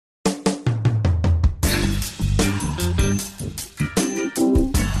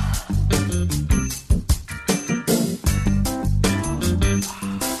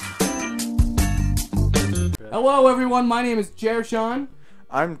Hello, everyone. My name is Jershon.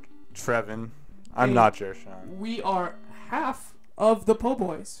 I'm Trevin. I'm not Jershon. We are half of the Poe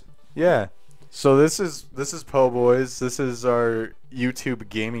Boys. Yeah. So this is Poe Boys. This is our YouTube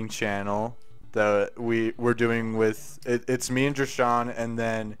gaming channel that we're doing with it's me and Jershon, and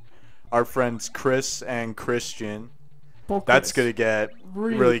then our friends Chris and Christian. Both That's Chris. gonna get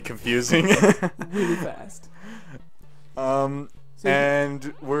really confusing. Really fast. And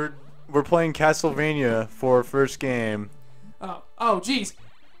we're playing Castlevania for our first game. Oh, jeez.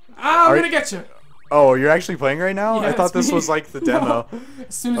 I'm gonna get you. Oh, you're actually playing right now? Yeah, I thought this me. was like the demo. No.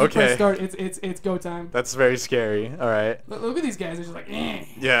 As soon as you press start, it's go time. That's very scary. All right. Look at these guys. They're just like, eh.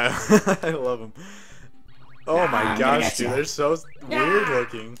 Yeah, I love them. Oh my gosh, dude, they're so weird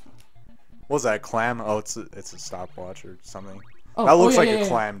looking. What was that, clam? Oh, it's a stopwatch or something. Oh, that looks like yeah. a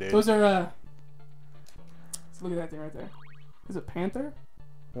clam, dude. Those are look at that thing right there. Is it panther?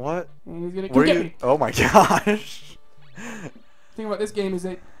 What? And he's gonna come get me. Oh my gosh. The thing about this game is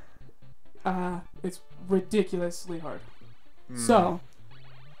that it's ridiculously hard. So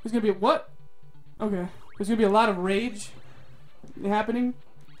there's gonna be Okay. There's gonna be a lot of rage happening.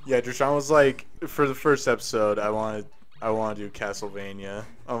 Yeah, Jershon was like, for the first episode, I want to do Castlevania.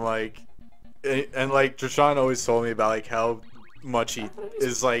 I'm like, and like Jershon always told me about like how much he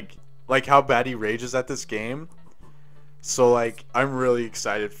is like how bad he rages at this game. So like, I'm really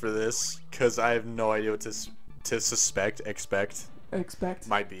excited for this because I have no idea what to expect.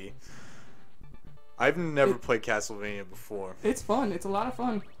 Might be. I've never played Castlevania before. It's fun. It's a lot of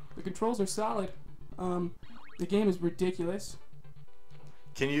fun. The controls are solid. The game is ridiculous.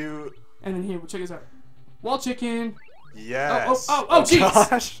 Can you? And then here, check this out. Wall chicken. Yes. Oh, jeez.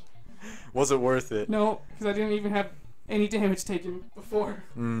 Gosh. Was it worth it? No, because I didn't even have any damage taken before.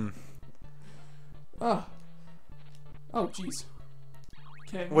 Oh, jeez.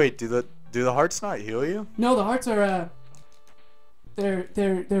 Okay. Wait, do the hearts not heal you? No, the hearts are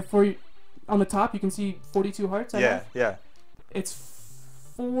they're for you. On the top, you can see 42 hearts. Yeah. It's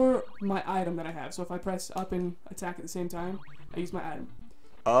for my item that I have. So if I press up and attack at the same time, I use my item.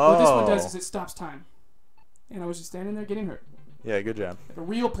 Oh. What this one does is it stops time. And I was just standing there getting hurt. Yeah, good job. Like a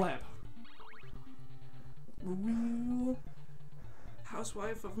real pleb. Real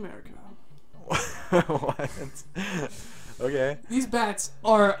housewife of America. What? Okay. These bats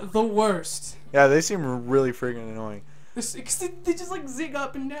are the worst. Yeah, they seem really freaking annoying. They just like zig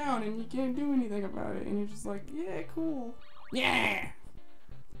up and down, and you can't do anything about it. And you're just like, yeah, cool. Yeah.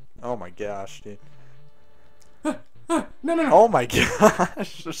 Oh my gosh, dude. No. Oh my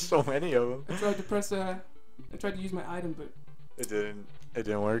gosh, there's so many of them. I tried to press I tried to use my item, but it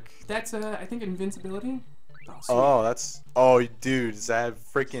didn't work. That's I think invincibility. Oh, that's dude, is that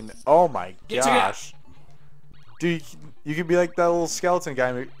freaking oh my gosh. Dude, you could be like that little skeleton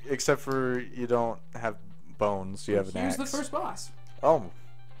guy, except for you don't have bones. You have an axe. Here's the first boss. Oh.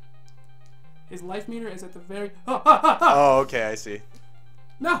 His life meter is at the very. Oh, okay, I see.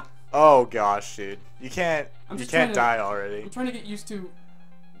 No. Oh gosh, dude, you can't die already. I'm trying to get used to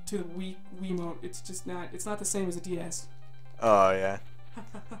the Wiimote. It's just not. It's not the same as a DS. Oh yeah.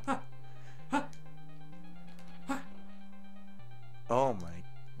 Oh my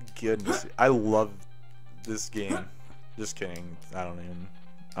goodness, I love this game. Just kidding. I don't even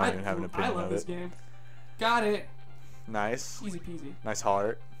have an opinion of it. I love this game. Got it. Nice. Easy peasy. Nice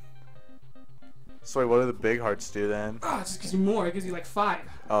heart. So wait, what do the big hearts do then? Oh, it just gives you more. It gives you like 5.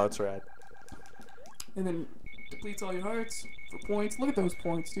 Oh, that's right. And then depletes all your hearts for points. Look at those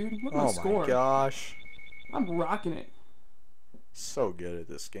points, dude. Look at the score. Oh my gosh. I'm rocking it. So good at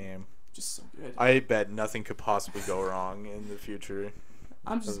this game. Just so good. I bet nothing could possibly go wrong in the future.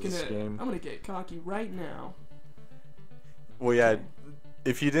 I'm gonna get cocky right now. Well, yeah.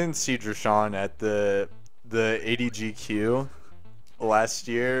 If you didn't see Jershon at the 80GQ last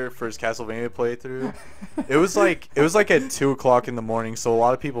year for his Castlevania playthrough, it was like at 2 o'clock in the morning, so a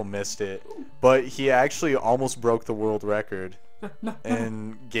lot of people missed it. But he actually almost broke the world record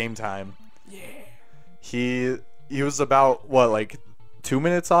in game time. Yeah. He was about what, like 2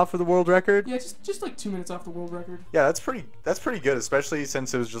 minutes off of the world record? Yeah, just like 2 minutes off the world record. Yeah, that's pretty good, especially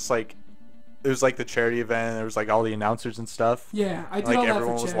since it was just like the charity event, and there was like all the announcers and stuff. Yeah, I did like all that for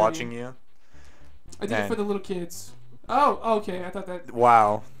everyone was charity. watching you. I did it for the little kids. Oh, okay. I thought that.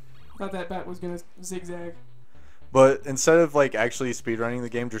 Wow. I thought that bat was gonna zigzag. But instead of like actually speedrunning the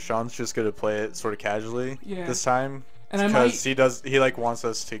game, Jershon's just gonna play it sort of casually this time. And because he like wants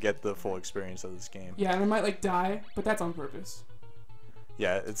us to get the full experience of this game. Yeah, and I might like die, but that's on purpose.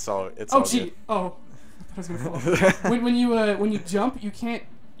 Yeah, it's all Oh gee. good. Oh, I thought I was gonna fall. when you jump, you can't.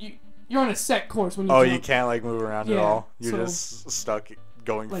 You're on a set course when you jump. You can't like move around at all. You're just stuck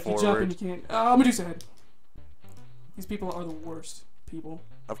going like forward. you jump and you can't. Oh, Medusa head. These people are the worst people.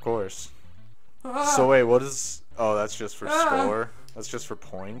 Of course. Ah! So wait, what is? Oh, that's just for Ah! score. That's just for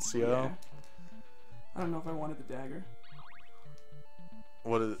points, yo. Yeah. I don't know if I wanted the dagger.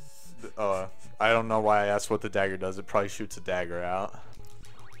 What is? I don't know why I asked what the dagger does. It probably shoots a dagger out.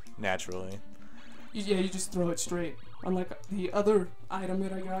 Naturally. Yeah, you just throw it straight. Unlike the other item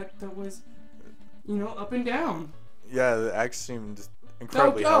that I got that was, you know, up and down. Yeah, the axe seemed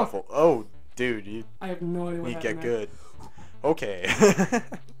incredibly Go! helpful. Oh, dude, you I have no idea what get happened there. good. Okay.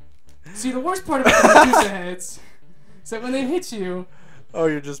 See, the worst part about the Medusa heads is that when they hit you... Oh,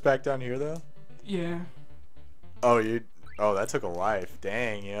 you're just back down here, though? Yeah. Oh, you... Oh, that took a life.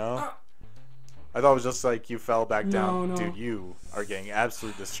 Dang, you know? Ah. I thought it was just like you fell back down. No. Dude, you are getting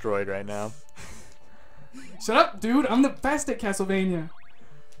absolutely destroyed right now. Shut up, dude! I'm the best at Castlevania.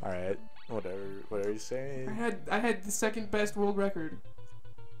 Alright, whatever. What are you saying? I had the second best world record.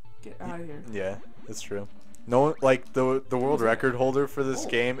 Get out of here. Yeah, that's true. No one, like, the world record holder for this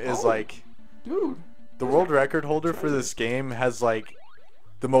game is like... Dude. The world record holder for this game has like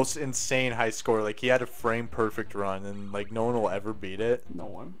the most insane high score. Like he had a frame perfect run, and like no one will ever beat it. No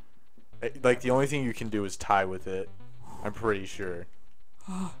one. Like the only thing you can do is tie with it. I'm pretty sure.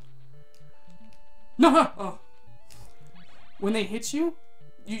 No. Oh. When they hit you,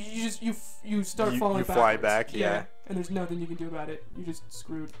 you start falling. You backwards. fly back, yeah. And there's nothing you can do about it. You're just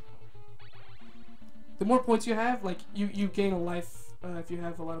screwed. The more points you have, like you gain a life if you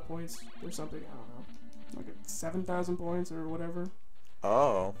have a lot of points or something. I don't know. Like 7,000 points or whatever.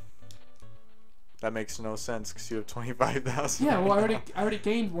 Oh, that makes no sense because you have 25,000. Yeah, well, I already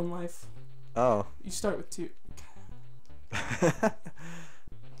gained 1 life. Oh. You start with 2.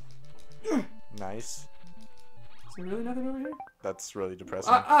 Nice. Is there really nothing over here? That's really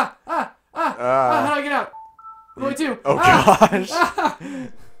depressing. How do I get out? What do I do? Oh gosh. Ah!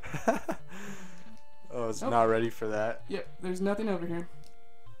 Oh, it's Nope. not ready for that. Yep, there's nothing over here.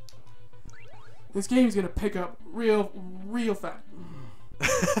 This game's gonna pick up real fast.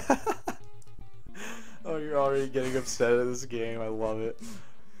 Oh, you're already getting upset at this game. I love it.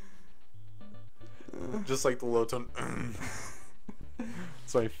 Just like the low tone.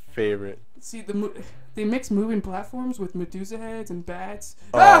 It's my favorite. See, they mix moving platforms with Medusa heads and bats.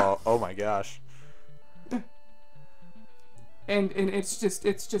 Oh my gosh. And it's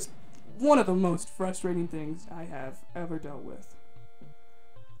just one of the most frustrating things I have ever dealt with.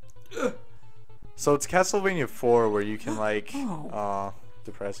 So it's Castlevania 4 where you can like, Oh.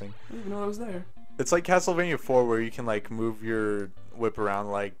 Depressing. I didn't even know I was there. It's like Castlevania 4 where you can like move your whip around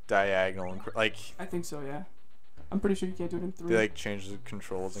like diagonal and like I think so, yeah. I'm pretty sure you can't do it in 3. they like change the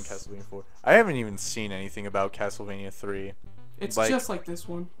controls in Castlevania 4. I haven't even seen anything about Castlevania 3. It's like, just like this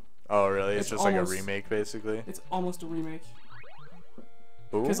one. Oh really? It's just like a almost- remake basically. It's almost a remake.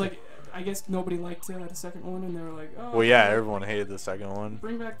 Ooh. Because like I guess nobody liked the second one, and they were like, oh. Well, yeah, everyone hated the second one.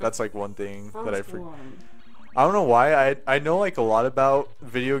 Bring back the That's like one thing that I first forgot. one. I don't know why. I know like a lot about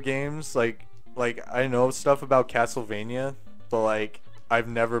video games. Like I know stuff about Castlevania, but like I've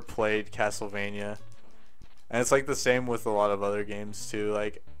never played Castlevania. And it's like the same with a lot of other games too.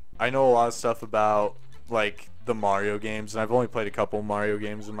 Like I know a lot of stuff about like the Mario games, and I've only played a couple Mario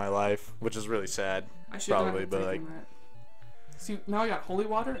games in my life, which is really sad. I should Probably, have but taken like that. See, now I got holy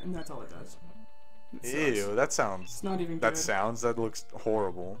water, and that's all it does. It sucks. ew, that sounds. It's not even That good. that looks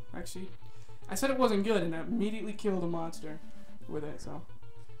horrible. Actually, I said it wasn't good, and I immediately killed a monster with it. So.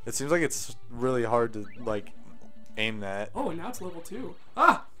 It seems like it's really hard to like aim that. Oh, and now it's level 2.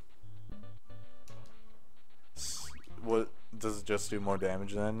 Ah! What does it just do more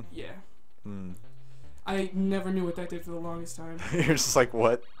damage then? Yeah. Hmm. I never knew what that did for the longest time. You're just like,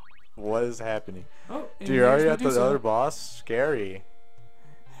 what is happening? Oh, and Dude, you're already there's at the Medusa. other boss? Scary.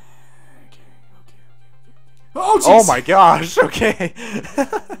 Okay. Oh, jeez! Oh my gosh, okay.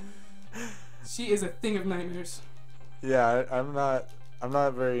 She is a thing of nightmares. Yeah, I'm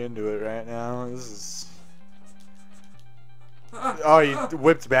not very into it right now. This is... Oh, you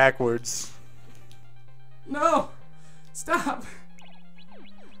whipped backwards. No! Stop!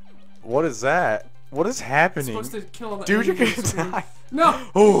 What is that? What is It's happening? supposed to kill all the Dude, you're enemies gonna on the screen. die. No!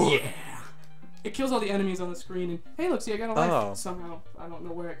 Oh. Yeah! It kills all the enemies on the screen, and hey, look, see, I got a life Oh. somehow. I don't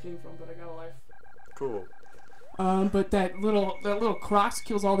know where it came from, but I got a life. Cool. But that little cross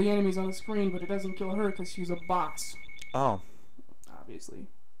kills all the enemies on the screen, but it doesn't kill her because she's a boss. Oh. Obviously.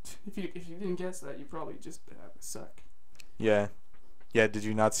 If you didn't guess that, you probably just suck. Yeah. Yeah, did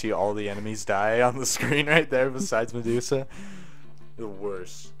you not see all the enemies die on the screen right there besides Medusa? The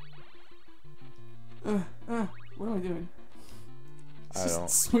worst. What am I doing? I Just don't.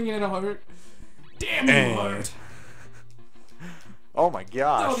 swinging it hard. Damn you, Eh. hard. Oh my Oh,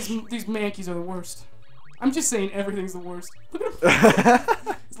 gosh. these mankeys are the worst. I'm just saying everything's the worst. Look at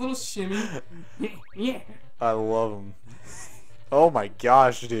him. His little shimmy. Yeah. I love him. Oh my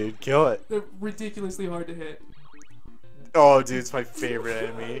gosh, dude. Kill it. They're ridiculously hard to hit. Oh, dude, it's my favorite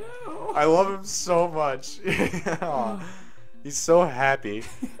enemy. No. I love him so much. Aw. He's so happy.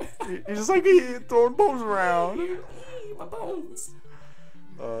 He's just like throwing bones around. My bones.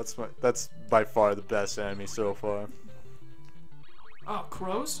 Oh, that's by far the best enemy so far. Oh,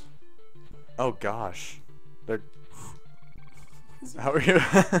 crows? Oh gosh. They're how are you?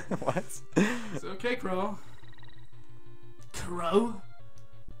 What? It's okay, crow. Crow?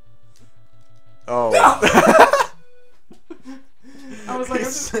 Oh. No! I was like,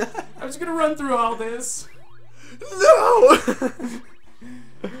 I'm just gonna run through all this. No!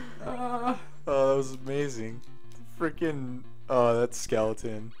 Uh, Oh, that was amazing. Freaking that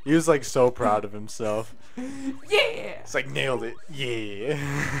skeleton. He was like so proud of himself. yeah! It's like nailed it. Yeah.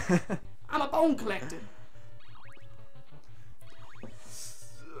 I'm a bone collector.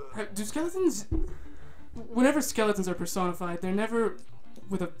 Do skeletons? Whenever skeletons are personified, they're never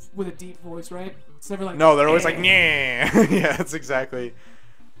with a deep voice, right? It's never like No, they're always like yeah. Yeah, that's exactly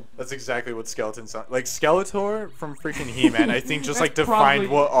what skeletons sound like. Skeletor from freaking He-Man, I think just like defined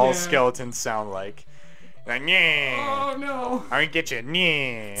what all skeletons sound like. Like yeah. Oh no! I'm gonna get you.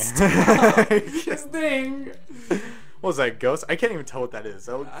 Yeah. This thing. What was that, ghost? I can't even tell what that is.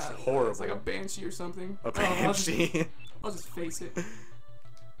 That looks horrible. It's like a banshee or something. A banshee. I'll just face it.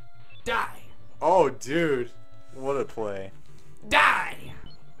 Die. Oh, dude, what a play. Die.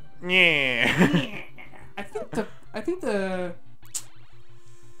 Yeah. I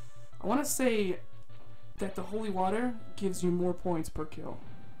want to say that the holy water gives you more points per kill.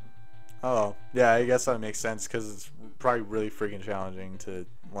 Oh, yeah, I guess that makes sense because it's probably really freaking challenging to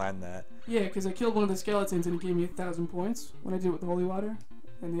land that. Yeah, because I killed one of the skeletons and it gave me 1,000 points when I did it with the holy water,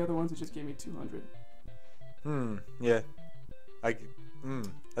 and the other ones it just gave me 200. Yeah.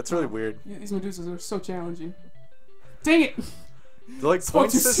 That's really weird. These Medusas are so challenging. Dang it! The like Spoke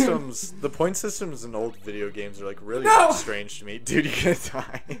point too soon. systems, the point systems in old video games are like really No! strange to me. Dude, you're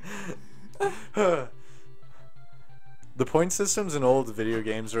gonna die. The point systems in old video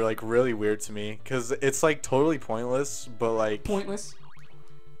games are like really weird to me because it's like totally pointless, but like Pointless.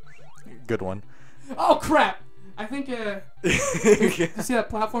 good one. Oh crap! I think you see that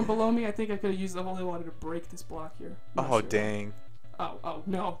platform below me? I think I could have used the holy water to break this block here. I'm not Oh sure. dang. Oh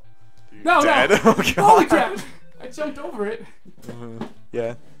no. Dude, No, dead? no! Oh, God. Holy crap! I jumped over it.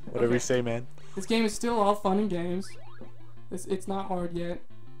 Yeah, whatever Okay. you say, man. This game is still all fun and games. It's not hard yet.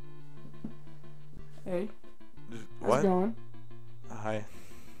 Hey, how's What? it going? Hi.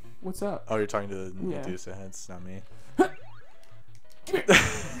 What's up? Oh, you're talking to the Yeah. Medusa heads, not me. Come here.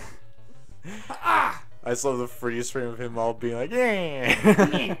 Ah! I just love the freeze frame of him all being like,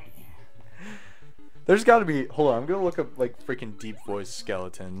 yeah. There's gotta be, hold on, I'm gonna look up like freaking deep voice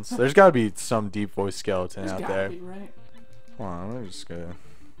skeletons. There's gotta be some deep voice skeleton There's out gotta there. be, right? Hold on, I'm just gonna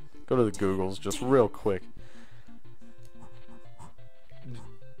go to the Googles just real quick.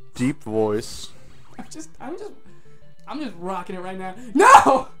 Deep voice I'm just rocking it right now.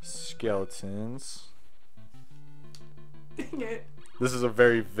 No! skeletons. Dang it. This is a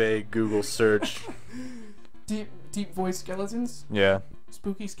very vague Google search. Deep voice skeletons? Yeah.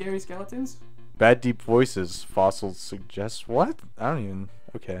 Spooky, scary skeletons? Bad deep voices. Fossils suggest what? I don't even.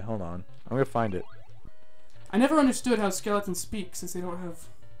 Okay, hold on. I'm gonna find it. I never understood how skeletons speak since they don't have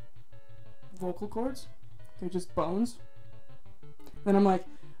vocal cords. They're just bones. Then I'm like,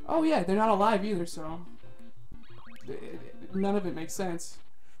 oh yeah, they're not alive either, so none of it makes sense.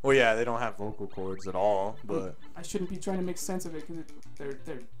 Well, yeah, they don't have vocal cords at all, but I shouldn't be trying to make sense of it because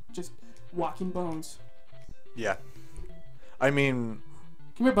they're just walking bones. yeah. I mean,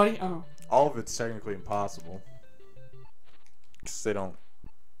 Come here, buddy. Oh. all of it's technically impossible. Because they don't.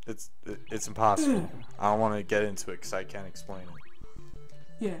 It's impossible. I don't want to get into it because I can't explain it.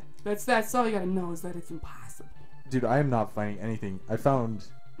 Yeah, that's all you gotta know is that it's impossible. Dude, I am not finding anything. I found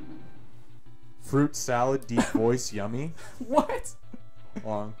fruit salad, deep voice, yummy. What?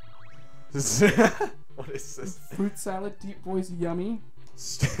 Long. What is this? Fruit salad, deep voice, yummy.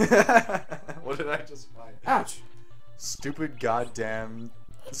 What did I just find? Ouch. Stupid goddamn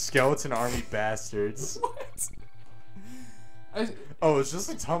skeleton army bastards. What? Oh, it's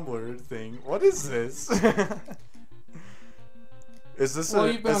just a Tumblr thing. What is this? Is this Well,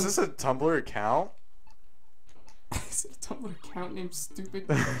 a you've been is this a Tumblr account? Is it a Tumblr account named Stupid?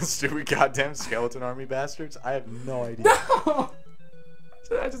 Stupid goddamn skeleton army bastards? I have no idea. No!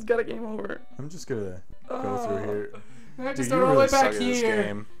 I just got a game over. I'm just gonna go through here. I have to Dude, start you all the really way back suck at this here.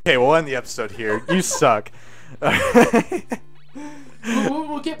 game. Okay, we'll end the episode here. You suck.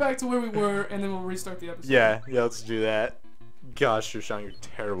 We'll get back to where we were, and then we'll restart the episode. Yeah, let's do that. Gosh, Jershon, you're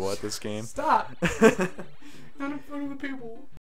terrible at this game. Stop. Not in front of the people.